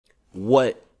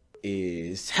What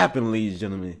is happening, ladies and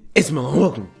gentlemen? It's Melon.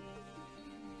 Welcome.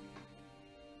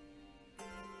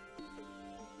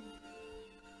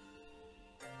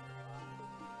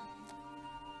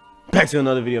 Back to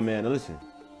another video, man. Now listen,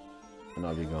 I'm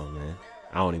not even going, man.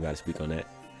 I don't even gotta speak on that.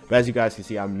 But as you guys can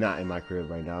see, I'm not in my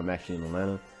crib right now. I'm actually in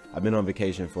Atlanta. I've been on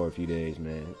vacation for a few days,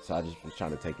 man. So I just was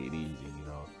trying to take it easy, you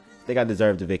know. I think I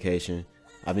deserved the vacation.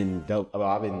 I've been like,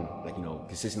 you know,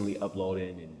 consistently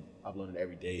uploading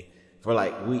every day for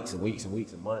like weeks and weeks and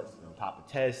weeks and months. On top of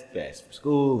tests, best for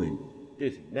school and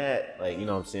this and that. Like, you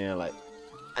know what I'm saying? Like,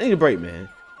 I need a break, man.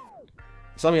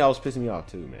 Some of y'all was pissing me off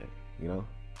too, man. You know?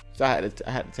 So I had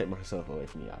to take myself away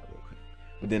from y'all real quick.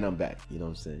 But then I'm back, you know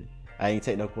what I'm saying? I ain't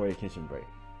take no Corey Kitchen break.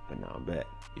 But now I'm back.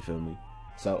 You feel me?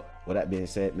 So with that being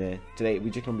said, man, today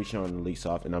we just gonna be showing the leaks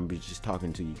off, and I'm just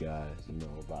talking to you guys, you know,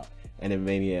 about Anime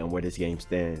Mania and where this game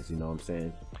stands, you know what I'm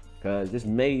saying? Because this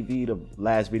may be the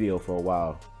last video for a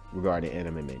while regarding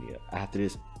Anime Mania. After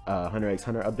this Hunter x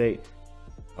Hunter update,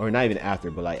 or not even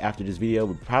after, but like after this video,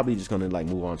 we're probably just gonna like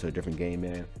move on to a different game,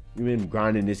 man. We've been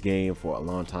grinding this game for a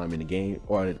long time in the game,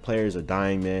 or the players are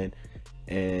dying, man,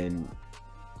 and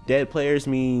dead players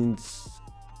means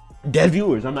dead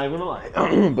viewers. I'm not even gonna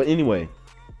lie. But anyway,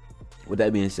 with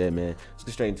that being said, man, let's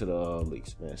get straight into the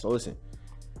leaks, man. So listen,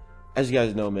 as you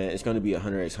guys know, man, it's going to be a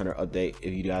Hunter x Hunter update.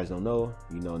 If you guys don't know,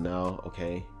 you know now.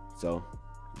 Okay, so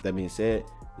with that being said,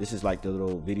 this is like the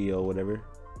little video, whatever.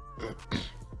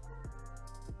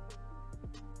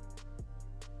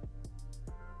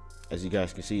 As you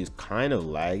guys can see, it's kind of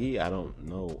laggy. I don't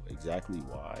know exactly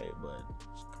why, but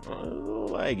it's kind of a little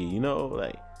laggy, you know,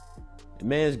 like the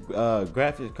man's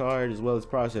graphics card as well as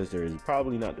processor is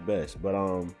probably not the best,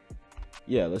 but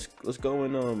yeah, let's go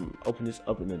and open this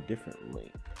up in a different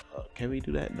link. Can we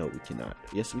do that? No, we cannot.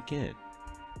 Yes, we can.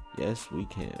 Yes, we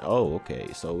can. Oh, okay.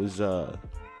 So it's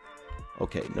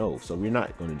okay. No, so we're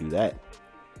not going to do that.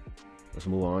 Let's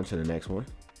move on to the next one.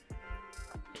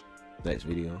 Next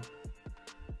video.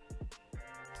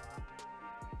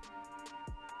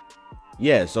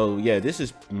 Yeah. So yeah, this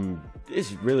is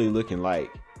really looking like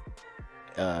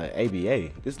ABA.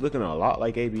 This is looking a lot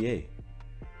like ABA.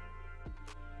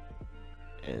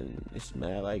 And it's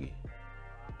mad laggy.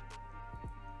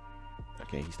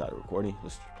 Okay, he started recording.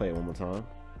 Let's play it one more time.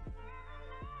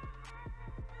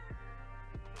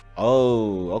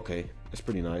 Oh, okay. That's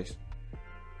pretty nice.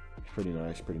 Pretty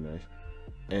nice.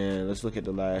 And let's look at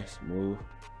the last move.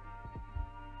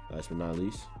 Last but not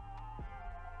least.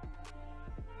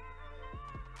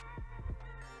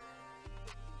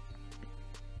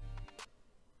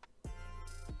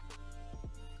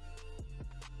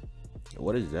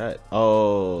 What is that?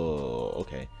 Oh,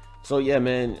 okay. So yeah,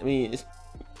 man, I mean,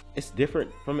 it's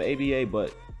different from ABA,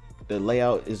 but the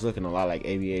layout is looking a lot like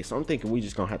ABA. So I'm thinking we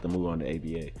just gonna have to move on to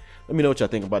ABA. Let me know what y'all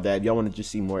think about that. If y'all want to just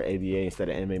see more ABA instead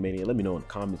of Anime Mania, let me know in the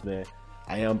comments, man.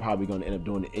 I am probably gonna end up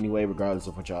doing it anyway, regardless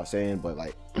of what y'all saying. But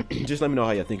like, just let me know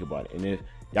how y'all think about it. And if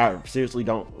y'all seriously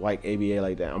don't like ABA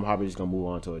like that, I'm probably just gonna move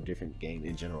on to a different game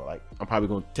in general. Like, I'm probably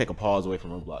gonna take a pause away from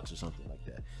Roblox or something like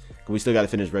that. We still got to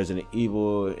finish Resident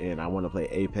Evil, and I want to play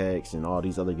Apex and all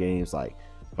these other games. Like,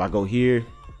 if I go here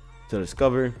to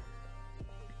discover,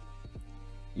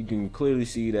 you can clearly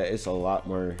see that it's a lot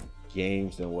more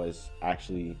games than what's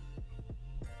actually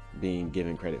being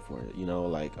given credit for. You know,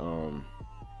 like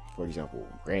for example,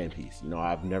 Grand Peace. You know,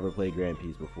 I've never played Grand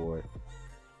Peace before.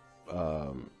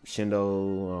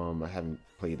 Shindo, I haven't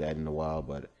played that in a while,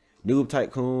 but Noob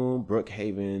Tycoon,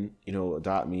 Brookhaven, you know,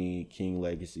 Adopt Me, King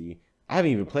Legacy. I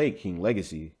haven't even played King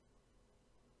Legacy.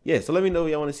 Yeah, so let me know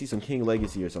if y'all want to see some King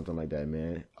Legacy or something like that,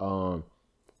 man. I'm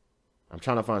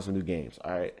trying to find some new games,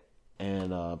 all right? And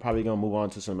probably gonna move on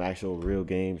to some actual real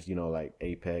games, you know, like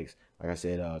Apex. Like I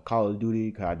said, Call of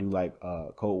Duty, cause I do like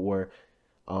Cold War,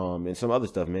 and some other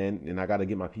stuff, man. And I gotta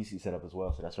get my PC set up as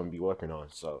well, so that's what I'm gonna be working on.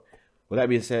 So with that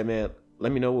being said, man,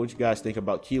 let me know what you guys think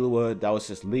about Killua. That was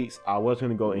just leaks. I was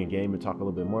gonna go in game and talk a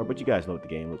little bit more, but you guys know what the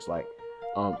game looks like.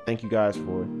 Thank you guys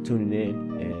for tuning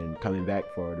in and coming back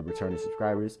for the returning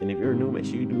subscribers. And if you're new, make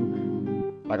sure you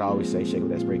do, like I always say, shake up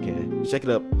that spray can. Shake it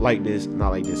up like this,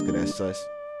 not like this, because that's sus.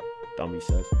 Don't be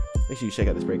sus. Make sure you check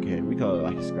out the spray can. We call it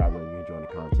like, subscribe when you enjoy the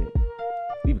content.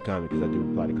 Leave a comment, because I do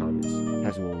reply to comments.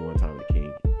 Have some one time with the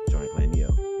king. Join playing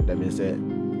Neo. With that being said,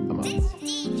 I'm out.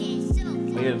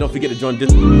 Oh yeah, don't forget to join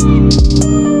this.